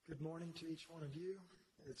Good morning to each one of you.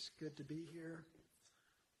 It's good to be here.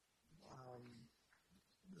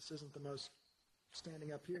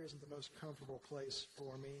 Standing up here isn't the most comfortable place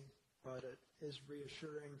for me, but it is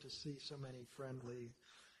reassuring to see so many friendly,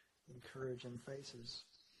 encouraging faces.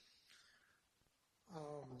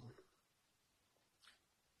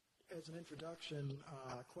 As an introduction,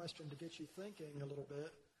 a question to get you thinking a little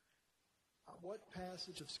bit. What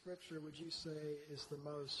passage of Scripture would you say is the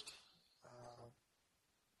most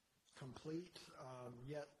complete,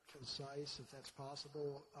 yet concise, if that's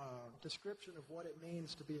possible, description of what it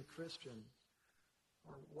means to be a Christian?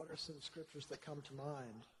 Or what are some scriptures that come to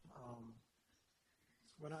mind?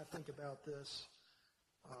 When I think about this,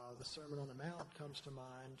 the Sermon on the Mount comes to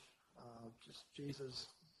mind, just Jesus'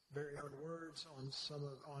 very own words on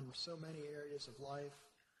so many areas of life.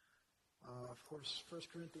 Of course, 1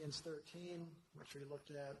 Corinthians 13, which we looked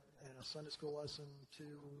at in a Sunday school lesson 2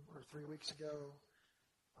 or 3 weeks ago.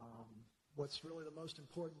 What's really the most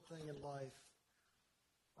important thing in life?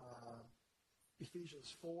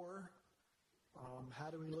 Ephesians 4. How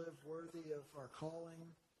do we live worthy of our calling?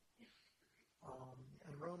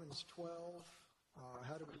 And Romans 12.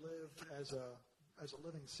 How do we live as a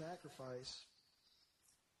living sacrifice?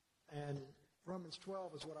 And Romans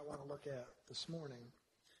 12 is what I want to look at this morning.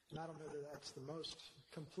 And I don't know that that's the most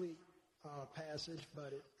complete passage,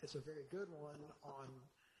 but it's a very good one on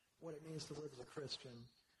what it means to live as a Christian.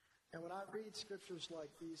 And when I read scriptures like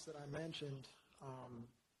these that I mentioned,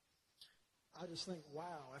 I just think,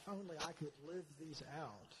 wow, if only I could live these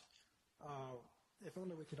out. If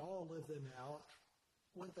only we could all live them out,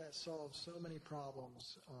 wouldn't that solve so many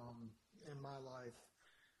problems in my life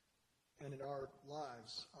and in our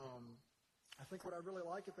lives? I think what I really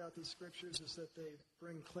like about these scriptures is that they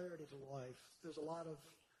bring clarity to life. There's a lot of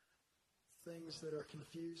things that are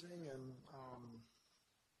confusing and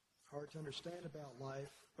hard to understand about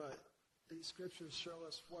life, but these scriptures show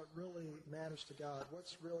us what really matters to God,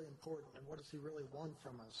 what's really important, and what does He really want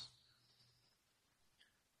from us.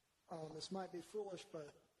 This might be foolish, but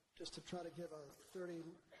just to try to give a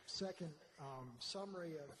 30-second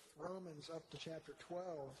summary of Romans up to chapter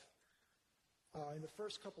 12, in the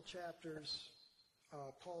first couple chapters,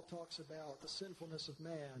 Paul talks about the sinfulness of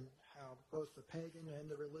man, how both the pagan and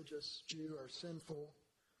the religious Jew are sinful,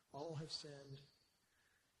 all have sinned.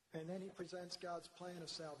 And then he presents God's plan of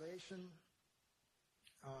salvation,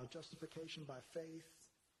 justification by faith,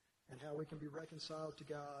 and how we can be reconciled to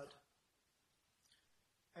God.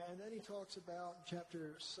 And then he talks about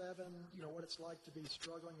chapter 7, what it's like to be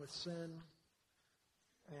struggling with sin.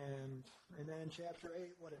 And then chapter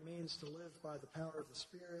 8, what it means to live by the power of the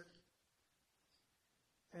Spirit.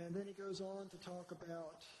 And then he goes on to talk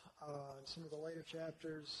about, in some of the later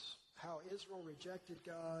chapters, how Israel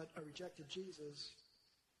rejected Jesus.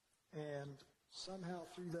 And somehow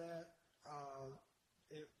through that,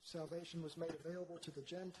 salvation was made available to the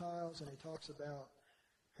Gentiles, and he talks about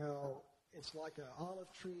how it's like an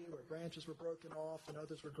olive tree where branches were broken off and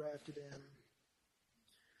others were grafted in.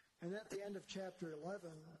 And at the end of chapter 11,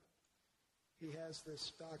 he has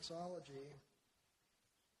this doxology,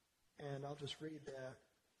 and I'll just read that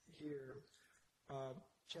here.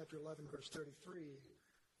 Chapter 11, verse 33.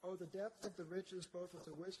 Oh, the depth of the riches, both of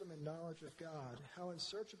the wisdom and knowledge of God. How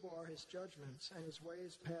unsearchable are His judgments, and His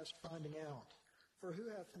ways past finding out. For who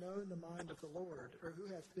hath known the mind of the Lord, or who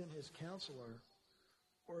hath been His counselor?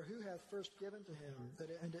 Or who hath first given to Him,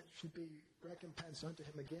 and it should be recompense unto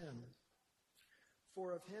Him again?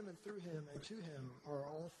 For of Him and through Him and to Him are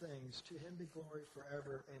all things. To Him be glory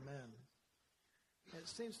forever. Amen. And it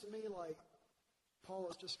seems to me like Paul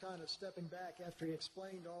is just kind of stepping back after he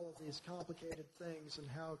explained all of these complicated things and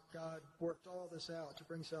how God worked all this out to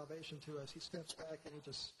bring salvation to us. He steps back and he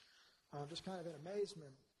just kind of in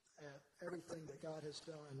amazement at everything that God has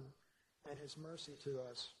done and His mercy to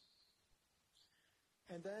us.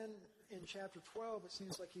 And then in chapter 12, it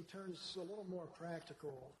seems like he turns a little more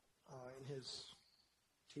practical in his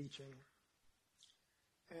teaching.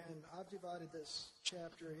 And I've divided this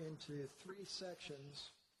chapter into 3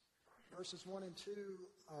 sections. Verses 1 and 2,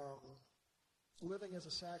 living as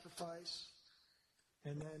a sacrifice.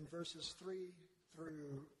 And then verses 3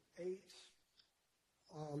 through 8,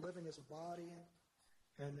 living as a body.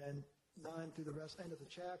 And then 9 through the end of the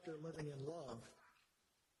chapter, living in love.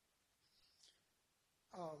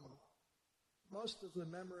 Most of the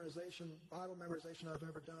Bible memorization I've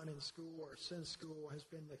ever done in school or since school has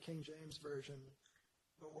been the King James Version.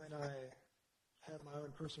 But when I have my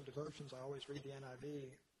own personal devotions, I always read the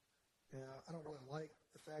NIV. I don't really like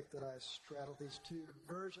the fact that I straddle these 2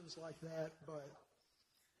 versions like that, but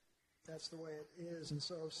that's the way it is. And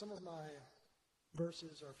so some of my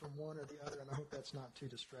verses are from one or the other, and I hope that's not too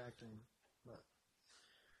distracting.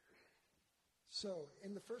 So,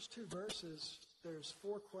 in the first two verses, there's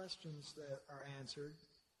 4 questions that are answered.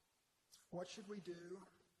 What should we do?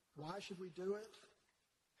 Why should we do it?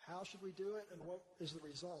 How should we do it? And what is the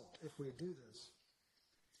result if we do this?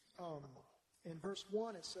 In verse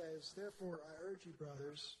 1 it says, "Therefore I urge you,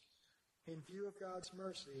 brothers, in view of God's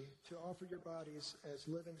mercy, to offer your bodies as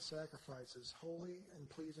living sacrifices, holy and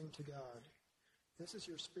pleasing to God. This is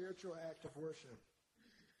your spiritual act of worship."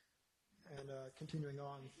 And continuing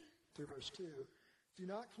on through verse 2, "Do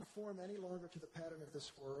not conform any longer to the pattern of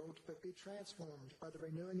this world, but be transformed by the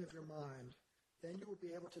renewing of your mind. Then you will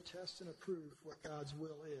be able to test and approve what God's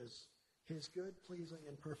will is, his good, pleasing,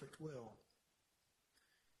 and perfect will."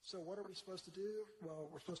 So what are we supposed to do? Well,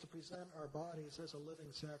 we're supposed to present our bodies as a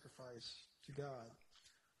living sacrifice to God.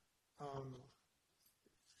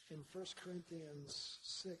 In 1 Corinthians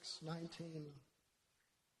 6:19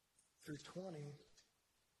 through 20,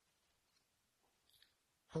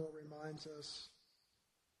 Paul reminds us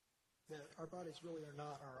that our bodies really are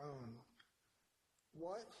not our own.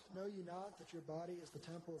 "What? Know ye not that your body is the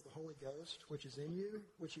temple of the Holy Ghost, which is in you,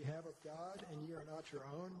 which ye have of God, and ye are not your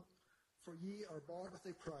own? For ye are bought with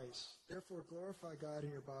a price. Therefore glorify God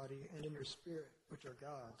in your body and in your spirit, which are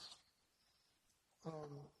God's."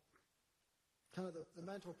 Kind of the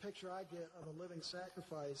mental picture I get of a living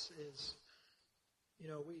sacrifice is,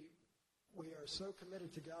 we are so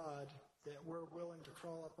committed to God that we're willing to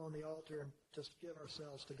crawl up on the altar and just give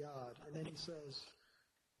ourselves to God. And then he says,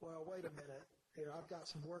 "Well, wait a minute. Here, I've got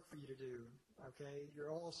some work for you to do, okay?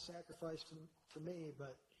 You're all sacrificed to me,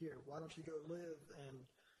 but here, why don't you go live and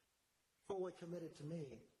fully committed to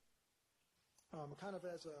me?" Kind of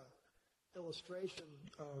as a illustration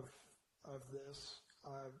of this,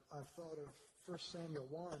 I've thought of 1 Samuel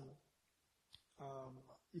 1.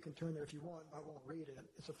 You can turn there if you want. I won't read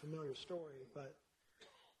it. It's a familiar story, but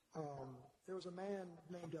there was a man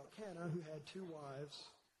named Elkanah who had 2 wives,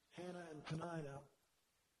 Hannah and Peninnah.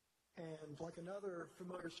 And like another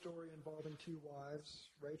familiar story involving 2 wives,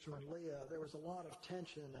 Rachel and Leah, there was a lot of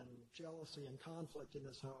tension and jealousy and conflict in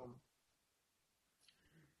this home.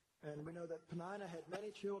 And we know that Peninnah had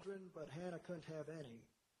many children, but Hannah couldn't have any.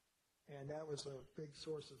 And that was a big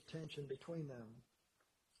source of tension between them.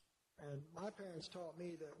 And my parents taught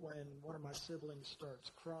me that when one of my siblings starts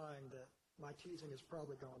crying, that my teasing is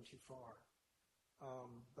probably gone too far.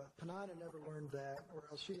 But Peninnah never learned that, or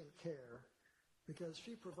else she didn't care, because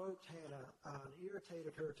she provoked Hannah and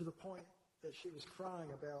irritated her to the point that she was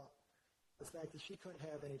crying about the fact that she couldn't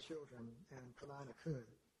have any children, and Peninnah could.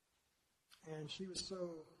 And she was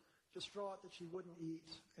so distraught that she wouldn't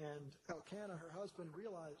eat, and Elkanah, her husband,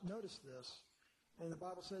 noticed this, and the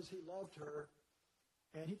Bible says he loved her,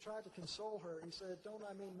 and he tried to console her. He said, "Don't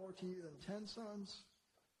I mean more to you than 10 sons?"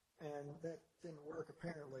 And that didn't work,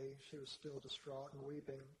 apparently. She was still distraught and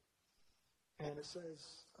weeping. And it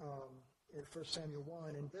says in 1 Samuel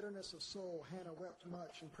 1, "In bitterness of soul, Hannah wept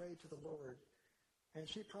much and prayed to the Lord. And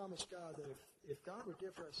she promised God that if God would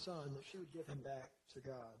give her a son, that she would give him back to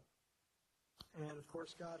God. And, of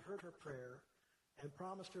course, God heard her prayer and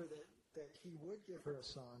promised her that he would give her a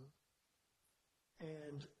son.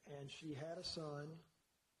 And she had a son.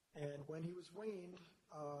 And when he was weaned,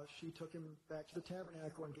 she took him back to the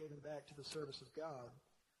tabernacle and gave him back to the service of God.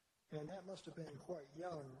 And that must have been quite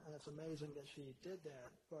young, and it's amazing that she did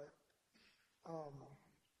that. But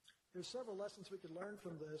there's several lessons we could learn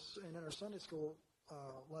from this. And in our Sunday school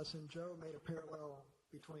lesson, Joe made a parallel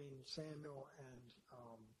between Samuel and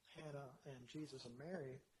Hannah and Jesus and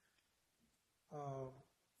Mary.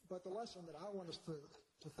 But the lesson that I want us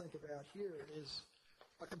to think about here is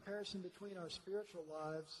a comparison between our spiritual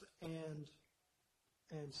lives and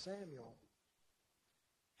Samuel.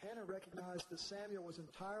 Hannah recognized that Samuel was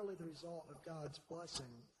entirely the result of God's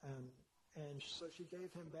blessing, and so she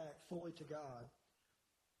gave him back fully to God.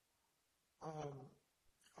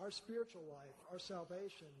 Our spiritual life, our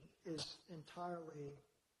salvation, is entirely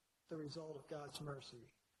the result of God's mercy.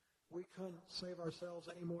 We couldn't save ourselves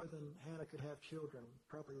any more than Hannah could have children,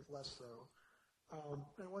 probably less so.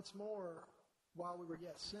 And what's more, while we were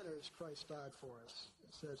yet sinners, Christ died for us.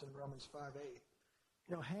 It says in Romans 5:8.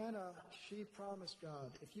 Hannah, she promised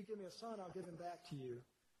God, "If you give me a son, I'll give him back to you."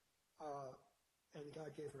 And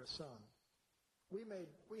God gave her a son. We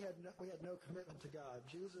had no commitment to God.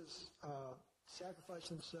 Jesus sacrificed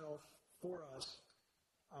himself for us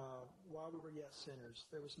while we were yet sinners.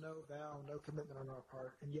 There was no vow, no commitment on our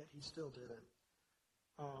part, and yet he still did it.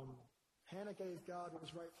 Hannah gave God what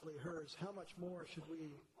was rightfully hers. How much more should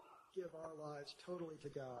we give our lives totally to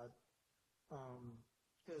God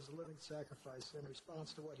as a living sacrifice in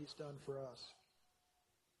response to what he's done for us?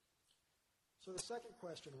 So the second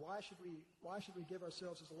question, why should we give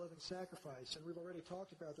ourselves as a living sacrifice? And we've already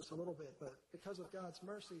talked about this a little bit, but because of God's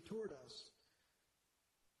mercy toward us.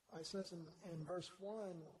 I says in verse 1,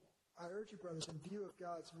 I urge you, brothers, in view of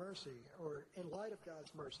God's mercy, or in light of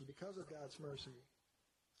God's mercy, because of God's mercy.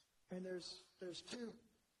 And there's two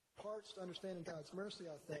parts to understanding God's mercy,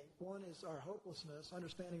 I think. One is our hopelessness,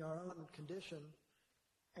 understanding our own condition,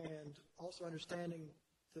 and also understanding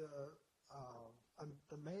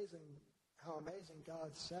how amazing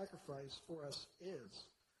God's sacrifice for us is.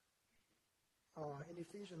 In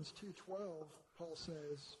Ephesians 2:12, Paul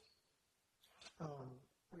says,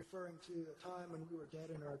 referring to a time when we were dead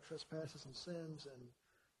in our trespasses and sins and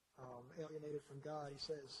alienated from God, he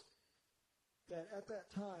says that at that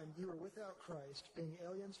time you were without Christ, being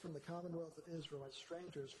aliens from the commonwealth of Israel and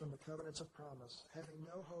strangers from the covenants of promise, having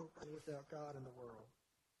no hope and without God in the world.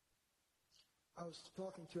 I was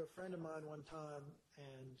talking to a friend of mine one time,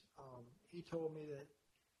 and he told me that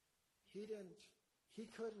he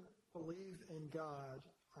couldn't believe in God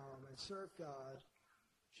and serve God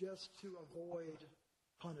just to avoid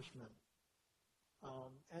punishment.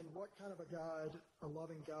 And what kind of a God, a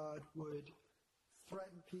loving God, would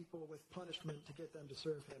threaten people with punishment to get them to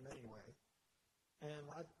serve him anyway? And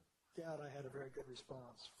I doubt I had a very good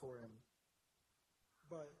response for him.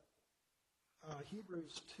 But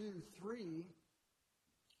Hebrews 2:3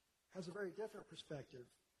 has a very different perspective.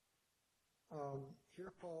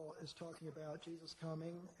 Here Paul is talking about Jesus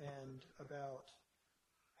coming and about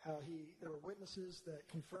how there were witnesses that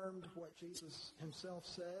confirmed what Jesus himself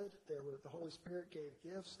said. The Holy Spirit gave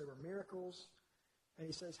gifts. There were miracles. And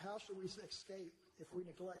he says, how shall we escape if we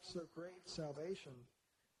neglect so great salvation,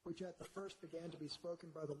 which at the first began to be spoken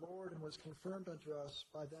by the Lord and was confirmed unto us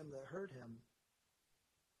by them that heard him?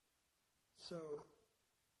 So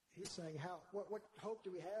he's saying, what hope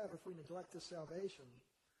do we have if we neglect this salvation?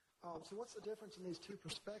 So what's the difference in these two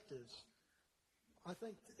perspectives? I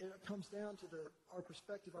think it comes down to our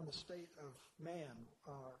perspective on the state of man,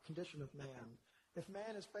 condition of man. If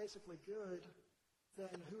man is basically good,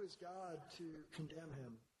 then who is God to condemn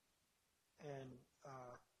him and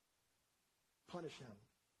punish him?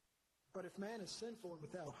 But if man is sinful and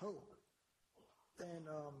without hope, then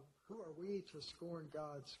who are we to scorn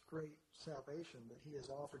God's great salvation that he has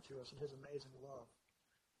offered to us in his amazing love?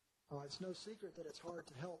 It's no secret that it's hard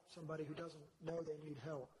to help somebody who doesn't know they need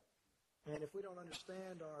help. And if we don't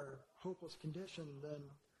understand our hopeless condition, then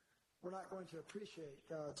we're not going to appreciate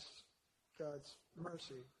God's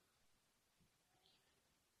mercy.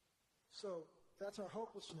 So that's our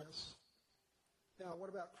hopelessness. Now, what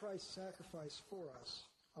about Christ's sacrifice for us?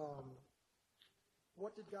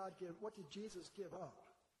 What did God give? What did Jesus give up?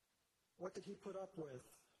 What did he put up with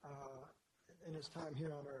in his time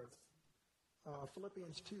here on earth?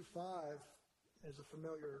 Philippians 2:5 is a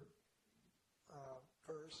familiar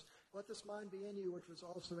verse. Let this mind be in you, which was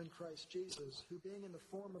also in Christ Jesus, who being in the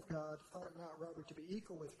form of God, thought it not robbery to be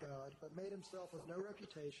equal with God, but made himself of no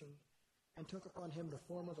reputation, and took upon him the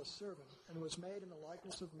form of a servant, and was made in the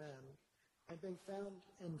likeness of men. And being found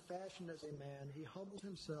in fashion as a man, he humbled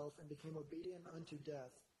himself and became obedient unto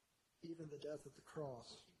death, even the death of the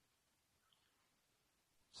cross.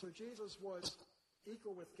 So Jesus was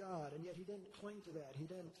equal with God, and yet he didn't cling to that. He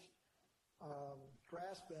didn't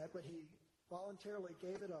grasp that, but he voluntarily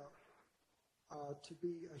gave it up to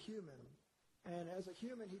be a human. And as a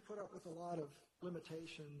human, he put up with a lot of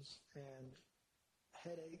limitations and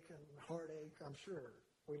headache and heartache, I'm sure.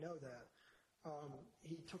 We know that.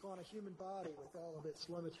 He took on a human body with all of its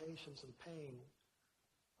limitations and pain.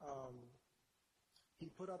 He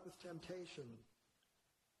put up with temptation.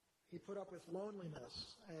 He put up with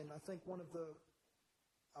loneliness. And I think one of the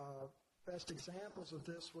best examples of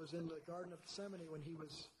this was in the Garden of Gethsemane when he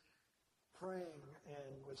was praying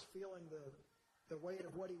and was feeling the weight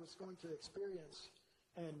of what he was going to experience,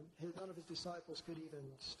 and none of his disciples could even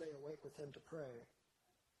stay awake with him to pray.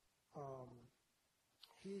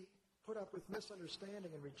 He put up with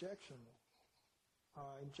misunderstanding and rejection.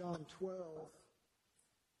 In John 12,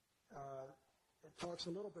 it talks a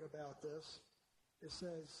little bit about this. It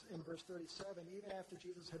says in verse 37, even after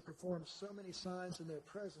Jesus had performed so many signs in their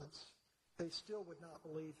presence, they still would not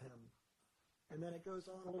believe him. And then it goes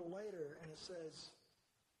on a little later, and it says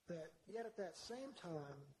that yet at that same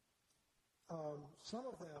time, some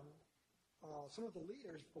of the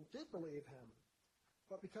leaders did believe him.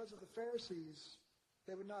 But because of the Pharisees,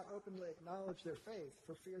 they would not openly acknowledge their faith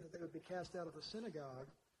for fear that they would be cast out of the synagogue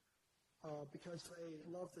because they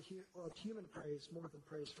loved human praise more than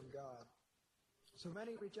praise from God. So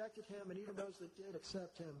many rejected him, and even those that did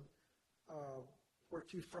accept him were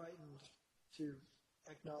too frightened to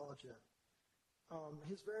acknowledge it.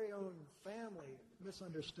 His very own family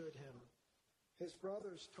misunderstood him. His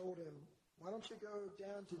brothers told him, why don't you go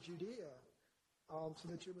down to Judea so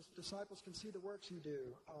that your disciples can see the works you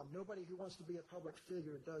do? Nobody who wants to be a public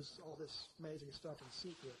figure does all this amazing stuff in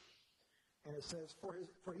secret. And it says,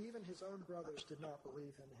 for even his own brothers did not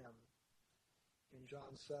believe in him, in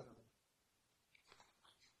John 7.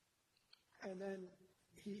 And then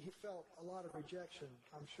he felt a lot of rejection,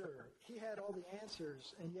 I'm sure. He had all the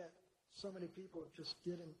answers, and yet so many people just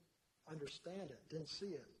didn't understand it, didn't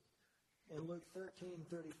see it. In Luke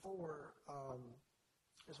 13:34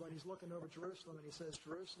 is when he's looking over Jerusalem, and he says,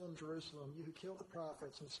 Jerusalem, Jerusalem, you who kill the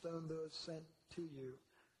prophets and stone those sent to you,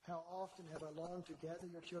 how often have I longed to gather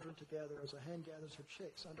your children together as a hen gathers her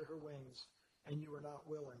chicks under her wings, and you were not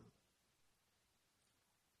willing.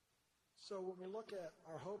 So when we look at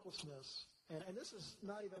our hopelessness, and this is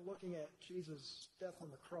not even looking at Jesus' death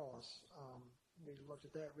on the cross. We looked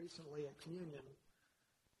at that recently at communion.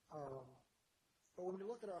 But when we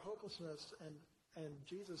look at our hopelessness and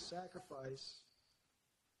Jesus' sacrifice,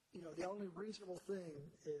 the only reasonable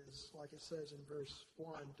thing is, like it says in verse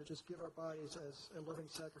 1, to just give our bodies as a living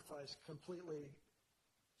sacrifice completely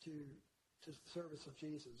to the service of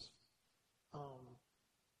Jesus.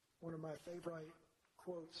 One of my favorite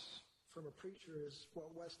quotes from a preacher is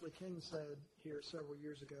what Wesley King said here several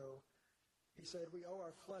years ago. He said, we owe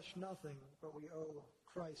our flesh nothing, but we owe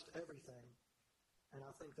Christ everything. And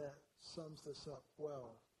I think that sums this up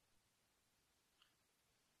well.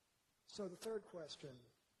 So the third question,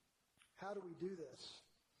 how do we do this?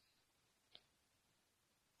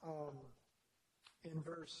 In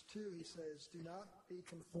verse 2, he says, do not be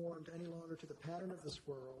conformed any longer to the pattern of this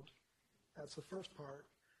world. That's the first part.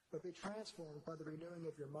 But be transformed by the renewing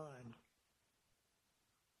of your mind.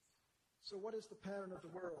 So what is the pattern of the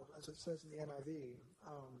world, as it says in the NIV?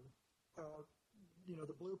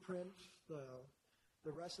 The blueprint,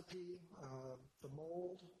 the recipe, the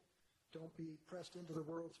mold. Don't be pressed into the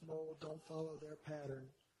world's mold. Don't follow their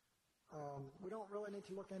pattern. We don't really need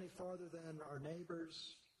to look any farther than our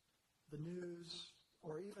neighbors, the news,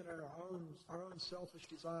 or even our own selfish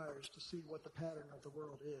desires to see what the pattern of the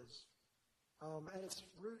world is. At its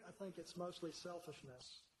root, I think it's mostly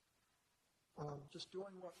selfishness. Just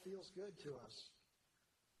doing what feels good to us.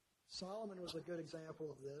 Solomon was a good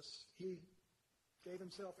example of this. He gave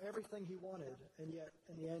himself everything he wanted, and yet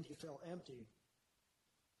in the end he felt empty.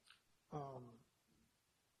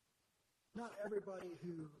 Not everybody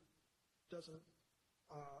who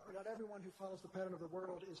not everyone who follows the pattern of the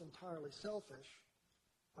world is entirely selfish.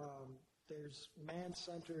 There's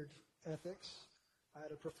man-centered ethics. I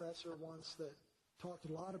had a professor once that talked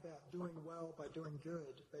a lot about doing well by doing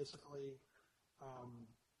good, basically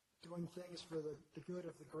doing things for the good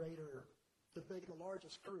of the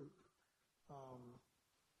largest group.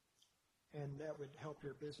 And that would help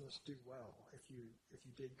your business do well if you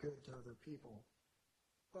did good to other people.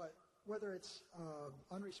 But whether it's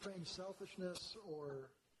unrestrained selfishness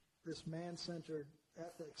or this man-centered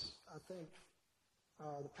ethics, I think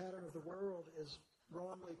the pattern of the world is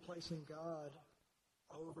wrongly placing God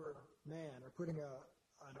over man, or putting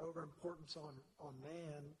an overimportance on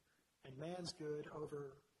man and man's good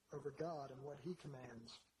over God and what he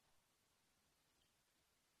commands.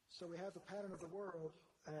 So we have the pattern of the world,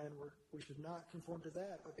 and we should not conform to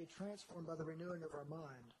that, but be transformed by the renewing of our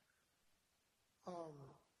mind.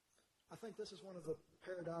 I think this is one of the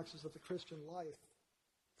paradoxes of the Christian life.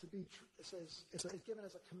 It says it's given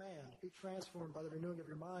as a command, be transformed by the renewing of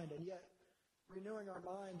your mind, and yet renewing our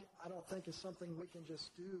mind, I don't think, is something we can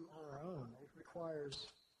just do on our own. It requires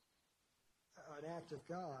an act of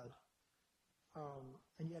God,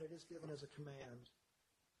 and yet it is given as a command.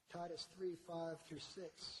 Titus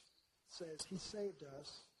 3:5-6 says, he saved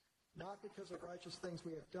us, not because of righteous things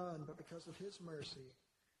we have done, but because of his mercy.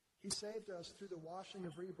 He saved us through the washing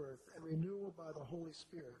of rebirth and renewal by the Holy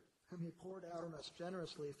Spirit, whom he poured out on us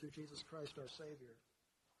generously through Jesus Christ our Savior.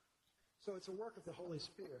 So it's a work of the Holy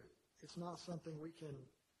Spirit. It's not something we can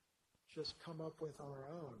just come up with on our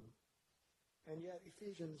own. And yet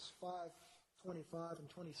Ephesians 5:25 and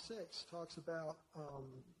 26 talks about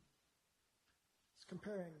it's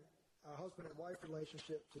comparing a husband and wife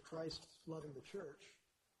relationship to Christ loving the church.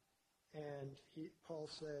 And Paul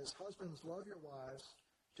says, husbands, love your wives,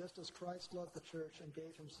 just as Christ loved the church and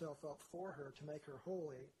gave himself up for her to make her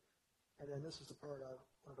holy. And then this is the part I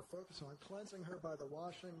want to focus on, cleansing her by the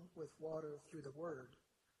washing with water through the word.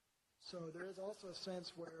 So there is also a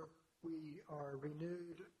sense where we are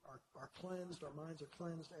renewed, are cleansed, our minds are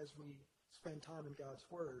cleansed as we spend time in God's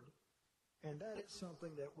word. And that is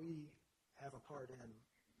something that we have a part in.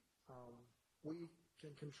 We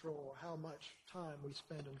can control how much time we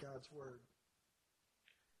spend in God's word.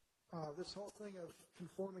 This whole thing of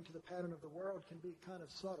conforming to the pattern of the world can be kind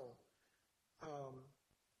of subtle.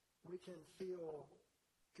 We can feel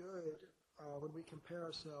good when we compare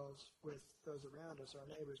ourselves with those around us, our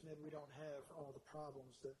neighbors. Maybe we don't have all the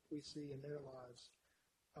problems that we see in their lives.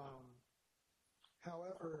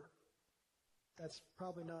 However, that's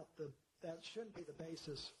probably not that shouldn't be the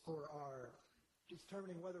basis for our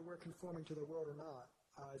determining whether we're conforming to the world or not.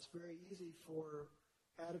 It's very easy for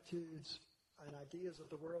attitudes and ideas of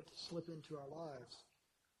the world to slip into our lives.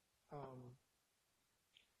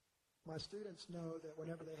 My students know that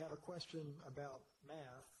whenever they have a question about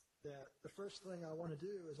math, that the first thing I want to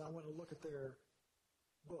do is I want to look at their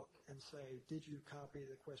book and say, did you copy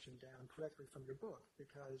the question down correctly from your book?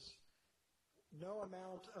 Because no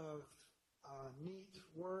amount of neat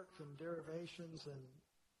work and derivations and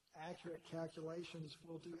accurate calculations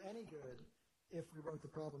will do any good if we wrote the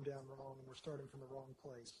problem down wrong and we're starting from the wrong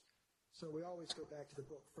place. So we always go back to the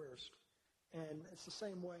book first. And it's the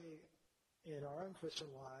same way in our own Christian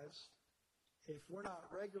lives. If we're not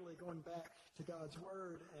regularly going back to God's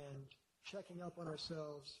Word and checking up on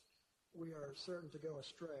ourselves, we are certain to go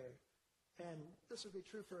astray. And this would be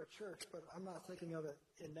true for a church, but I'm not thinking of it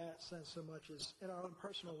in that sense so much as in our own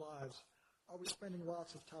personal lives. Are we spending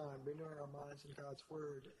lots of time renewing our minds in God's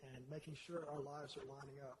Word and making sure our lives are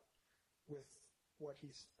lining up with what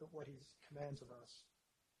He commands of us?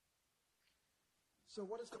 So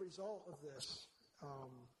what is the result of this?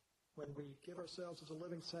 When we give ourselves as a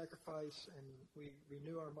living sacrifice and we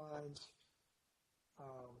renew our minds,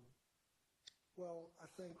 well, I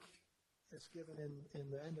think it's given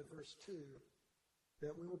in the end of verse 2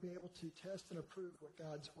 that we will be able to test and approve what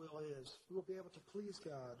God's will is. We will be able to please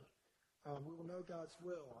God. We will know God's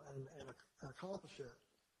will and accomplish it.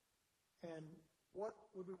 And what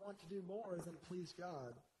would we want to do more than please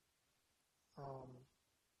God?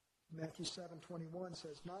 Matthew 7:21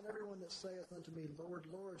 says, "Not everyone that saith unto me, Lord,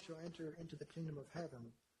 Lord, shall enter into the kingdom of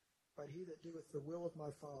heaven, but he that doeth the will of my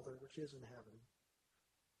Father which is in heaven."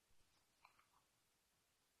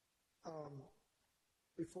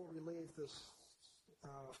 Before we leave this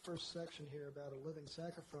first section here about a living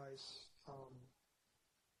sacrifice,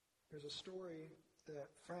 there's a story that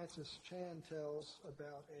Francis Chan tells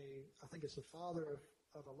about I think it's the father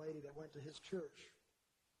of a lady that went to his church.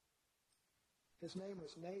 His name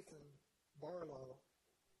was Nathan Barlow,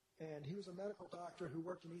 and he was a medical doctor who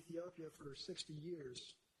worked in Ethiopia for 60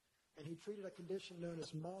 years. And he treated a condition known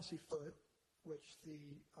as mossy foot, which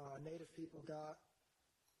the native people got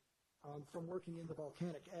from working in the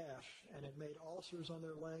volcanic ash, and it made ulcers on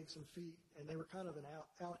their legs and feet, and they were kind of an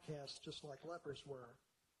outcast, just like lepers were.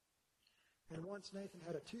 And once Nathan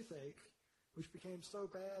had a toothache, which became so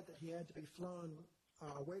bad that he had to be flown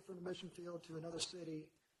away from the mission field to another city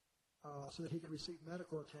so that he could receive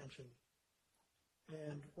medical attention.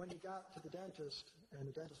 And when he got to the dentist, and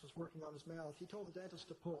the dentist was working on his mouth, he told the dentist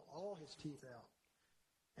to pull all his teeth out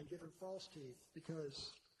and give him false teeth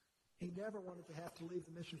because he never wanted to have to leave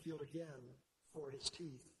the mission field again for his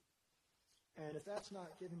teeth. And if that's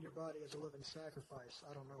not giving your body as a living sacrifice,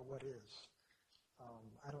 I don't know what is.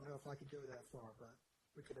 I don't know if I could go that far, but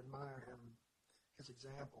we could admire his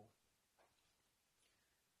example.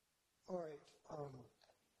 All right.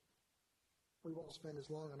 We won't spend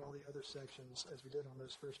as long on all the other sections as we did on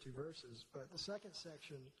those first two verses, but the second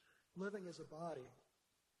section, living as a body.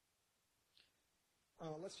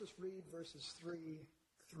 Let's just read verses 3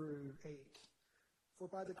 through 8. "For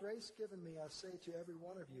by the grace given me I say to every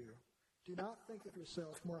one of you, do not think of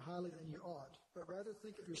yourself more highly than you ought, but rather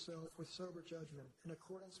think of yourself with sober judgment, in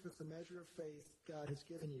accordance with the measure of faith God has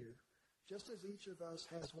given you. Just as each of us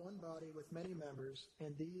has one body with many members,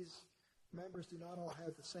 and these members do not all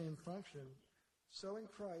have the same function, so in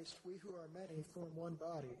Christ we who are many form one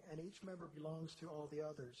body, and each member belongs to all the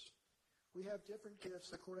others. We have different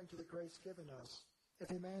gifts according to the grace given us.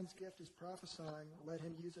 If a man's gift is prophesying, let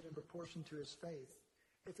him use it in proportion to his faith.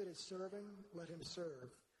 If it is serving, let him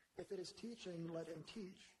serve. If it is teaching, let him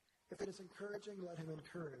teach. If it is encouraging, let him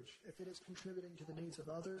encourage. If it is contributing to the needs of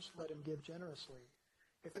others, let him give generously.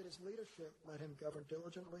 If it is leadership, let him govern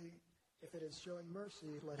diligently. If it is showing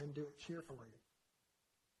mercy, let him do it cheerfully."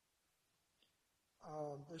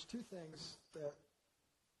 There's two things that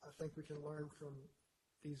I think we can learn from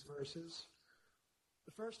these verses.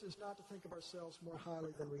 The first is not to think of ourselves more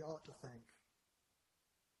highly than we ought to think.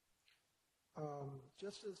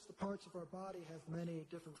 Just as the parts of our body have many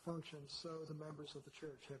different functions, so the members of the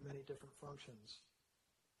church have many different functions.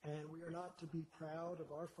 And we are not to be proud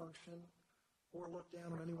of our function or look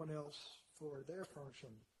down on anyone else for their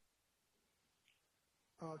function.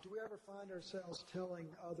 Do we ever find ourselves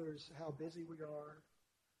telling others how busy we are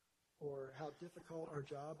or how difficult our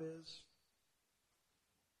job is?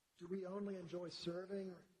 Do we only enjoy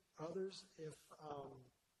serving others if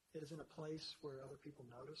it is in a place where other people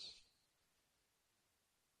notice?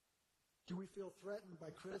 Do we feel threatened by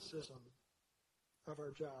criticism of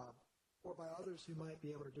our job or by others who might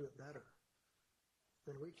be able to do it better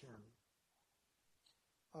than we can?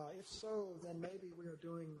 If so, then maybe we are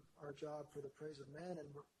doing our job for the praise of men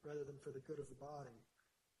rather than for the good of the body.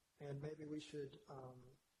 And maybe we should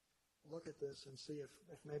look at this and see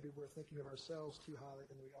if maybe we're thinking of ourselves too highly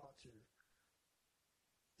than we ought to.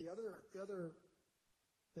 The other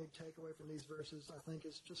big takeaway from these verses, I think,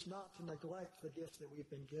 is just not to neglect the gift that we've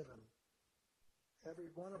been given. Every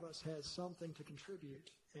one of us has something to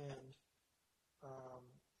contribute, and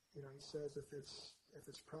he says if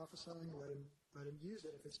it's prophesying, let him use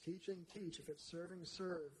it. If it's teaching, teach. If it's serving,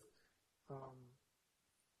 serve.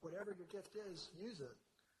 Whatever your gift is, use it.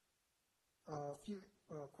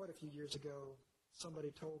 Quite a few years ago,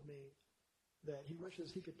 somebody told me that he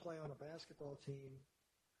wishes he could play on a basketball team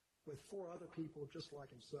with 4 other people just like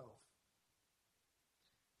himself.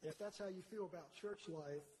 If that's how you feel about church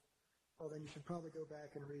life, well, then you should probably go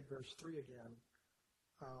back and read verse 3 again.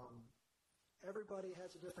 Everybody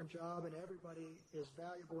has a different job, and everybody is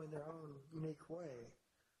valuable in their own unique way.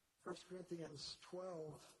 1 Corinthians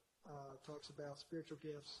 12 talks about spiritual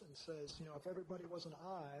gifts and says, if everybody was an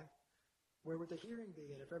eye, where would the hearing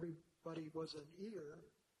be? And if everybody was an ear,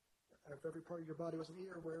 if every part of your body was an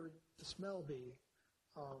ear, where would the smell be?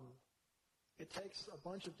 It takes a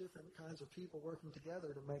bunch of different kinds of people working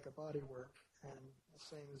together to make a body work, and the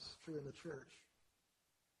same is true in the church.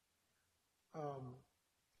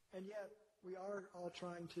 And yet, we are all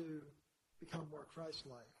trying to become more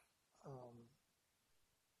Christ-like.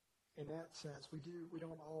 In that sense, we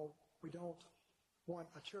don't want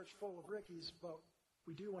a church full of Rickies, but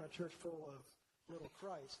we do want a church full of little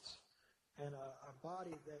Christs, and a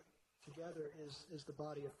body that together is the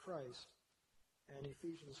body of Christ. And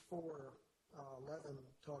Ephesians 4:11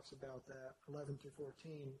 talks about that. 11 through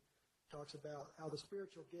 14 talks about how the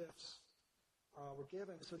spiritual gifts were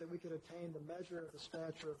given so that we could attain the measure of the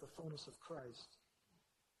stature of the fullness of Christ.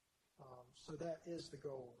 So that is the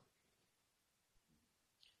goal.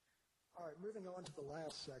 All right, moving on to the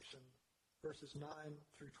last section, verses 9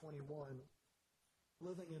 through 21,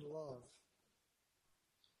 living in love.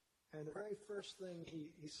 And the very first thing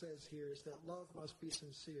he says here is that love must be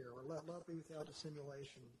sincere, or let love be without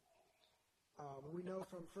dissimulation. We know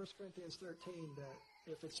from 1 Corinthians 13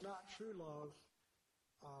 that if it's not true love,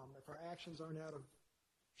 if our actions aren't out of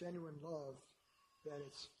genuine love, then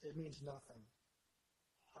it means nothing.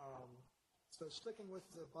 So sticking with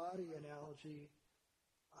the body analogy,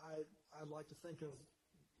 I like to think of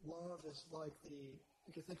love as like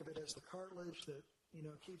you can think of it as the cartilage that,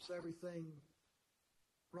 keeps everything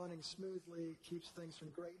running smoothly, keeps things from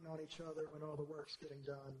grating on each other when all the work's getting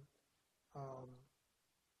done.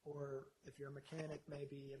 Or if you're a mechanic,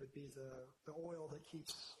 maybe it would be the oil that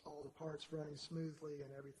keeps all the parts running smoothly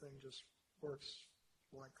and everything just works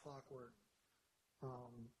like clockwork.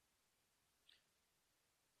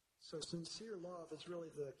 So sincere love is really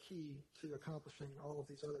the key to accomplishing all of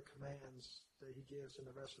these other commands that he gives in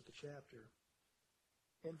the rest of the chapter.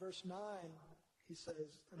 In verse 9, he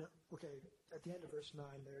says, at the end of verse 9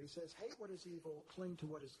 there, he says, hate what is evil, cling to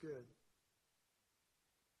what is good.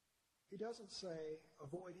 He doesn't say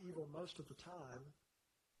avoid evil most of the time.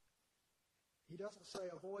 He doesn't say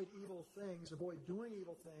avoid evil things, avoid doing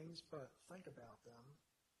evil things, but think about them.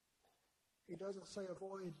 He doesn't say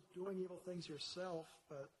avoid doing evil things yourself,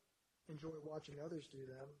 but enjoy watching others do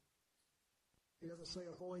them. He doesn't say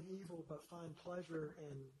avoid evil, but find pleasure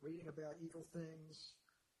in reading about evil things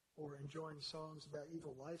or enjoying songs about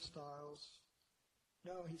evil lifestyles.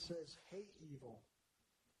 No, he says hate evil.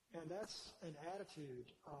 And that's an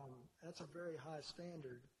attitude. That's a very high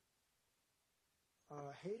standard.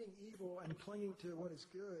 Hating evil and clinging to what is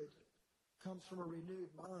good comes from a renewed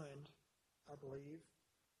mind, I believe.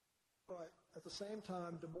 But at the same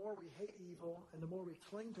time, the more we hate evil and the more we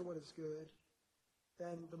cling to what is good,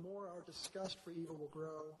 then the more our disgust for evil will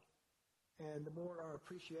grow, and the more our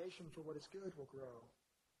appreciation for what is good will grow.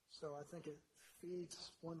 So I think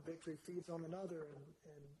one victory feeds on another,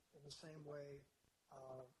 and in the same way,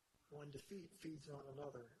 one defeat feeds on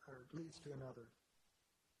another, or leads to another.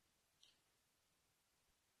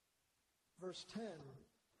 Verse 10,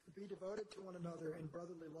 be devoted to one another in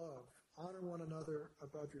brotherly love. Honor one another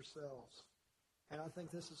above yourselves. And I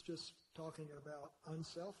think this is just talking about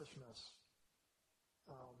unselfishness,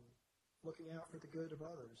 looking out for the good of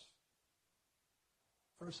others.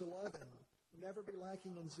 Verse 11, never be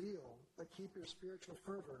lacking in zeal, but keep your spiritual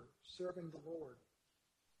fervor, serving the Lord.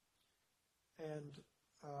 And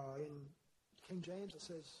in King James it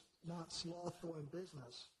says, not slothful in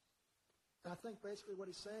business. And I think basically what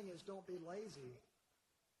he's saying is don't be lazy.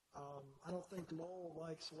 I don't think Lowell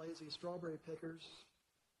likes lazy strawberry pickers,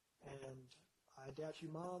 and I doubt you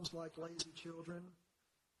moms like lazy children,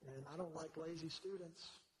 and I don't like lazy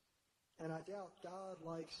students. And I doubt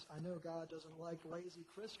I know God doesn't like lazy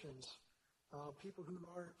Christians, people who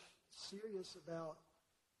aren't serious about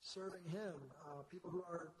serving Him, people who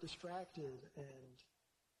are distracted and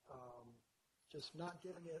just not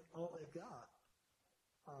giving it all they've got.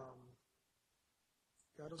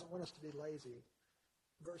 God doesn't want us to be lazy.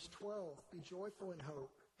 Verse 12, be joyful in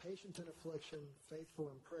hope, patient in affliction, faithful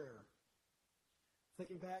in prayer.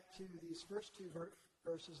 Thinking back to these first two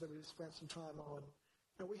verses that we've spent some time on,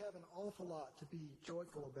 we have an awful lot to be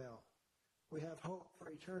joyful about. We have hope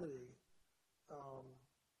for eternity,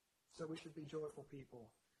 so we should be joyful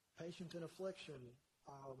people. Patient in affliction.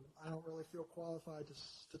 I don't really feel qualified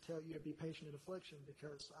to tell you to be patient in affliction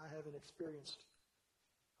because I haven't experienced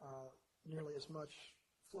nearly as much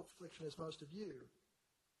affliction as most of you.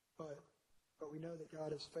 But we know that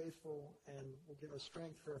God is faithful and will give us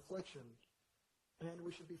strength for affliction. And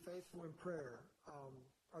we should be faithful in prayer.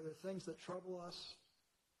 Are there things that trouble us?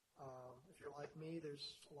 If you're like me,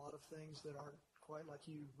 there's a lot of things that aren't quite like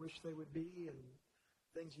you wish they would be, and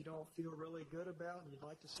things you don't feel really good about and you'd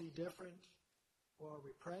like to see different. Well, are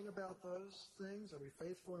we praying about those things? Are we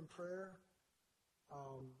faithful in prayer?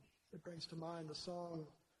 It brings to mind the song,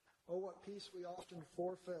 "Oh, what peace we often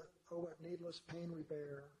forfeit, oh, what needless pain we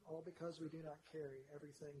bear, all because we do not carry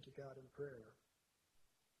everything to God in prayer."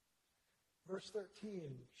 Verse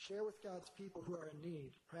 13, share with God's people who are in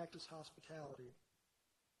need. Practice hospitality.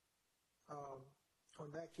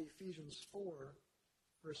 Going back to Ephesians 4,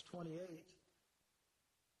 verse 28,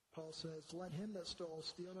 Paul says, let him that stole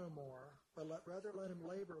steal no more, but rather let him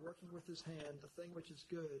labor, working with his hand, the thing which is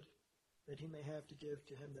good, that he may have to give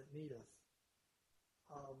to him that needeth.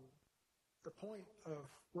 The point of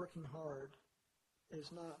working hard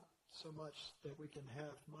is not so much that we can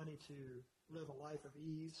have money to live a life of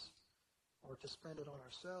ease or to spend it on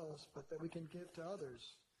ourselves, but that we can give to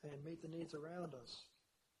others and meet the needs around us.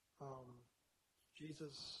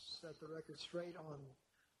 Jesus set the record straight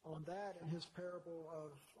on that in his parable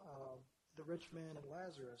of the rich man and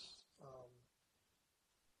Lazarus.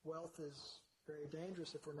 Wealth is very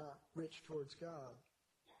dangerous if we're not rich towards God.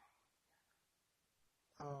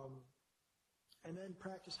 And then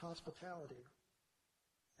practice hospitality.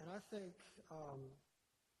 And I think,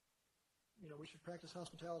 we should practice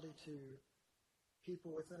hospitality to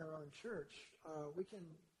people within our own church. We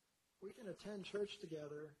can attend church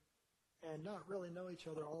together and not really know each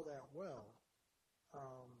other all that well.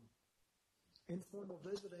 Informal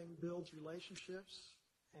visiting builds relationships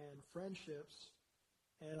and friendships.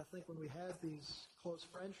 And I think when we have these close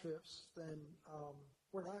friendships, then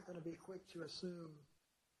we're not going to be quick to assume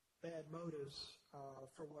bad motives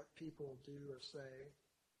for what people do or say.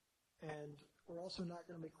 And we're also not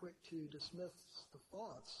going to be quick to dismiss the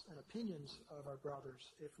thoughts and opinions of our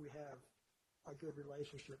brothers if we have a good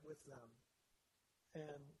relationship with them.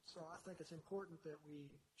 And so I think it's important that we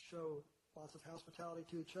show lots of hospitality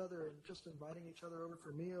to each other and just inviting each other over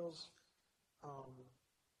for meals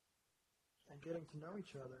and getting to know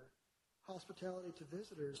each other. Hospitality to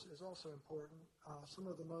visitors is also important. Some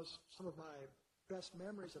of my best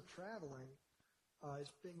memories of traveling is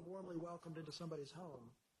being warmly welcomed into somebody's home.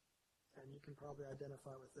 And you can probably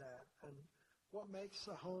identify with that. And what makes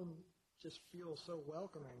a home just feel so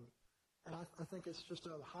welcoming? And I think it's just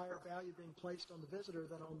a higher value being placed on the visitor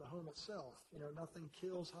than on the home itself. Nothing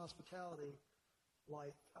kills hospitality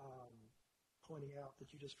like pointing out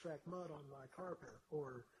that you just tracked mud on my carpet,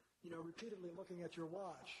 or repeatedly looking at your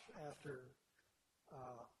watch after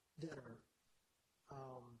dinner.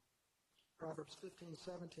 Proverbs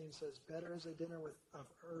 15:17 says, better is a dinner of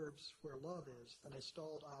herbs where love is than a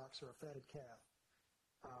stalled ox or a fatted calf,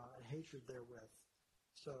 and hatred therewith.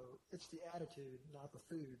 So it's the attitude, not the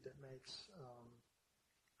food, that makes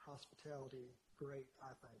hospitality great,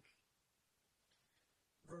 I think.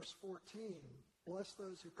 Verse 14, bless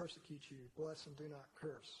those who persecute you, bless and do not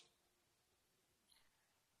curse.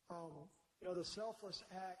 The selfless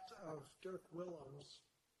act of Dirk Willems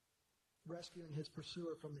rescuing his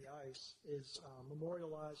pursuer from the ice is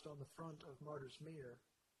memorialized on the front of Martyrs Mere.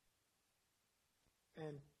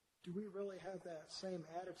 And do we really have that same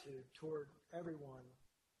attitude toward everyone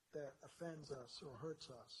that offends us or hurts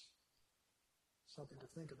us? Something to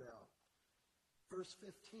think about. Verse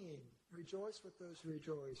 15, rejoice with those who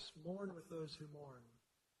rejoice, mourn with those who mourn.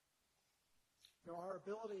 Our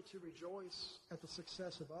ability to rejoice at the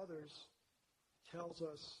success of others tells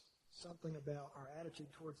us something about our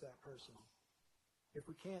attitude towards that person. If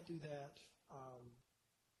we can't do that,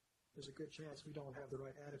 there's a good chance we don't have the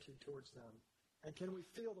right attitude towards them. And can we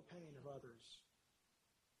feel the pain of others?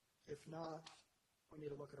 If not, we need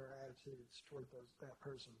to look at our attitudes toward that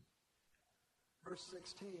person. Verse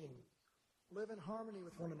 16, live in harmony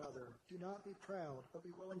with one another. Do not be proud, but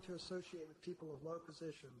be willing to associate with people of low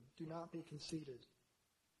position. Do not be conceited.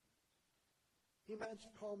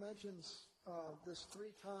 Paul mentions this 3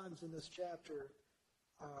 times in this chapter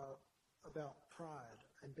about pride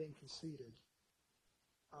and being conceited.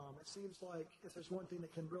 It seems like if there's one thing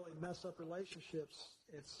that can really mess up relationships,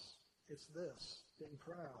 it's this, being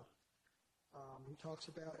proud. He talks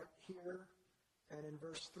about it here, and in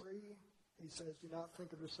verse 3, he says, do not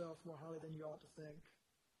think of yourself more highly than you ought to think.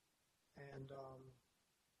 And,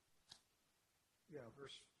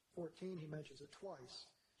 verse 14, he mentions it twice.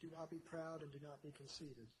 Do not be proud and do not be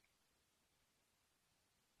conceited.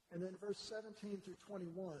 And then verse 17 through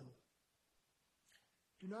 21,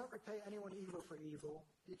 do not repay anyone evil for evil.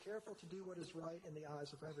 Be careful to do what is right in the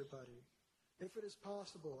eyes of everybody. If it is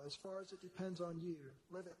possible, as far as it depends on you,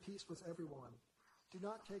 live at peace with everyone. Do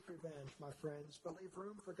not take revenge, my friends, but leave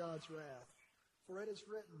room for God's wrath. For it is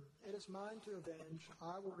written, it is mine to avenge,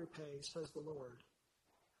 I will repay, says the Lord.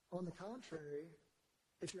 On the contrary,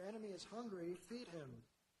 if your enemy is hungry, feed him.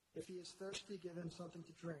 If he is thirsty, give him something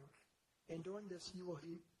to drink. In doing this, you will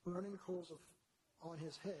heap burning coals on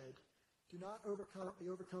his head. Do not be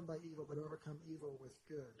overcome by evil, but overcome evil with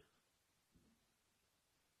good.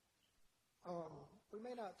 We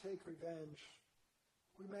may not take revenge.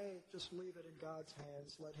 We may just leave it in God's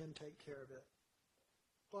hands, let him take care of it.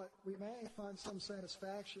 But we may find some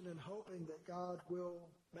satisfaction in hoping that God will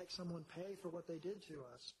make someone pay for what they did to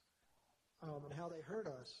us and how they hurt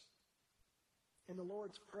us. In the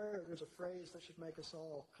Lord's Prayer, there's a phrase that should make us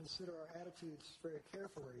all consider our attitudes very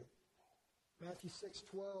carefully. Matthew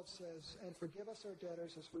 6:12 says, "And forgive us our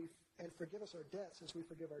debts as we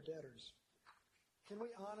forgive our debtors." Can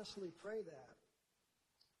we honestly pray that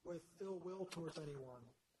with ill will towards anyone?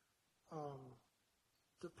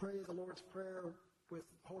 To pray the Lord's Prayer with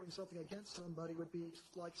holding something against somebody would be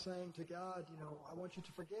like saying to God, I want you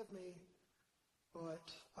to forgive me,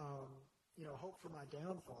 but hope for my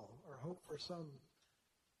downfall or hope for some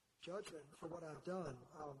judgment for what I've done.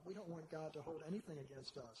 We don't want God to hold anything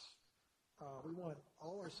against us. We want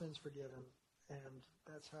all our sins forgiven, and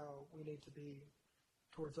that's how we need to be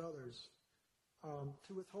towards others.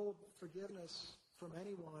 To withhold forgiveness from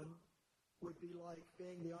anyone would be like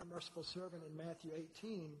being the unmerciful servant in Matthew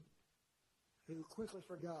 18, who quickly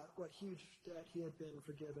forgot what huge debt he had been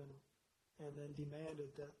forgiven and then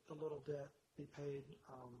demanded that the little debt be paid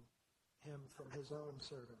him from his own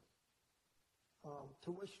servant.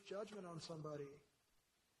 To wish judgment on somebody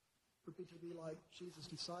would be to be like Jesus'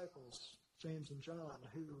 disciples, James and John,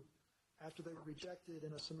 who, after they were rejected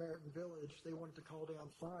in a Samaritan village, they wanted to call down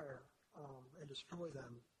fire and destroy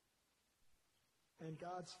them. And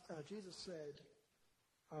Jesus said,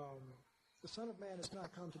 the Son of Man has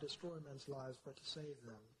not come to destroy men's lives, but to save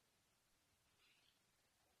them.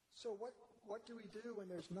 So what do we do when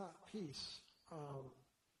there's not peace?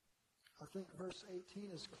 I think verse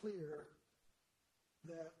 18 is clear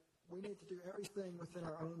that we need to do everything within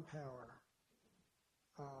our own power.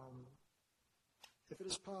 If it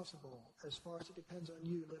is possible, as far as it depends on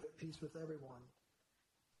you, live at peace with everyone.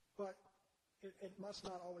 But it must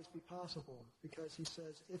not always be possible, because he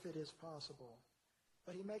says, if it is possible.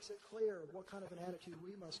 But he makes it clear what kind of an attitude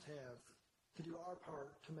we must have to do our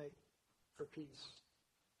part to make for peace.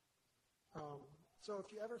 So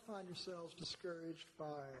if you ever find yourselves discouraged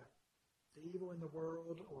by the evil in the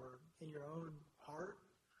world or in your own heart,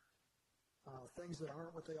 things that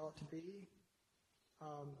aren't what they ought to be,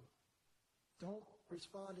 don't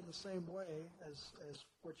respond in the same way as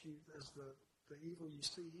the evil you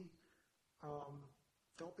see.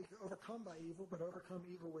 Don't be overcome by evil, but overcome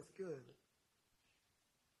evil with good.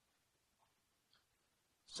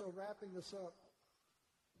 So wrapping this up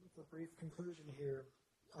with a brief conclusion here.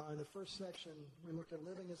 In the first section, we looked at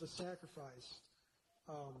living as a sacrifice.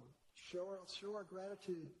 Show our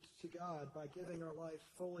gratitude to God by giving our life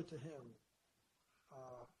fully to him.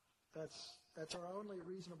 That's our only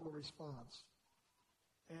reasonable response.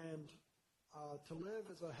 And to live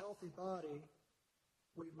as a healthy body,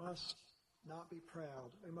 we must not be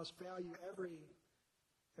proud. We must value every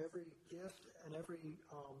gift and every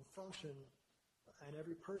function and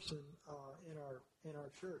every person in our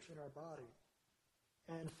church, in our body.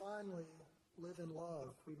 And finally, live in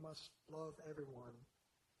love. We must love everyone.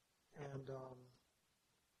 And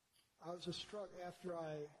I was just struck after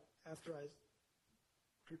I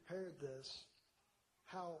prepared this,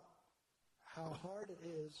 how how hard it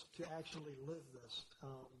is to actually live this.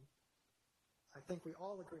 I think we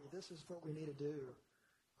all agree this is what we need to do.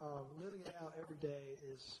 Living it out every day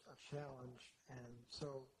is a challenge, and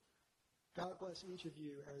so God bless each of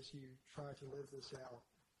you as you try to live this out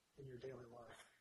in your daily life.